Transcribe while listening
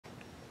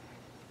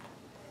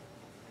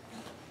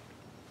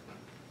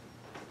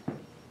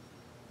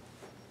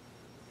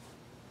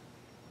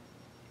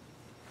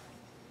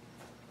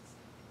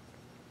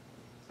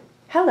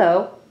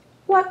Hello,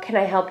 what can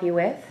I help you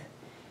with?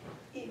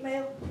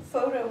 Email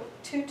photo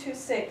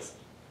 226.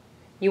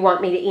 You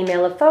want me to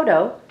email a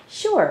photo?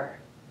 Sure.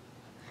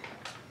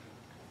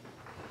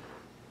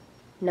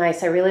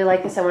 Nice, I really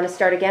like this. I want to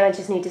start again. I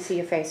just need to see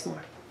your face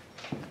more.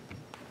 Do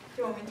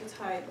you want me to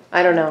type?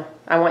 I don't know.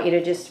 I want you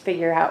to just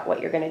figure out what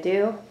you're going to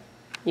do.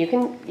 You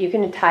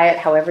can tie it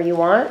however you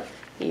want.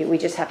 We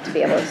just have to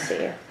be able to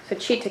see you. So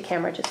cheat to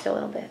camera just a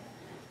little bit.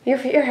 Your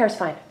hair's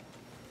fine.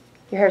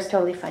 Your hair's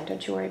totally fine.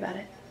 Don't you worry about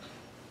it.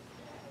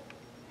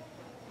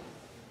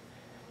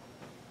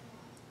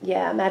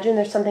 Yeah, imagine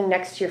there's something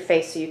next to your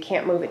face so you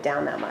can't move it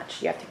down that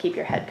much. You have to keep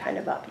your head kind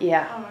of up.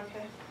 Yeah.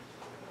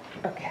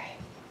 Oh, okay. Okay.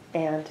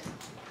 And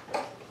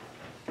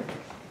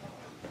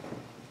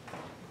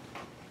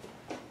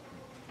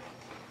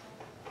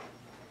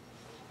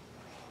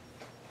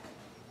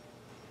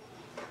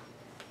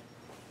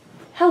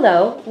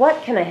hello,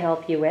 what can I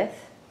help you with?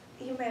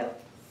 Email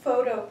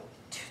photo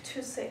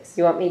 226.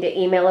 You want me to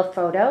email a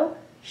photo?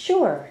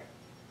 Sure.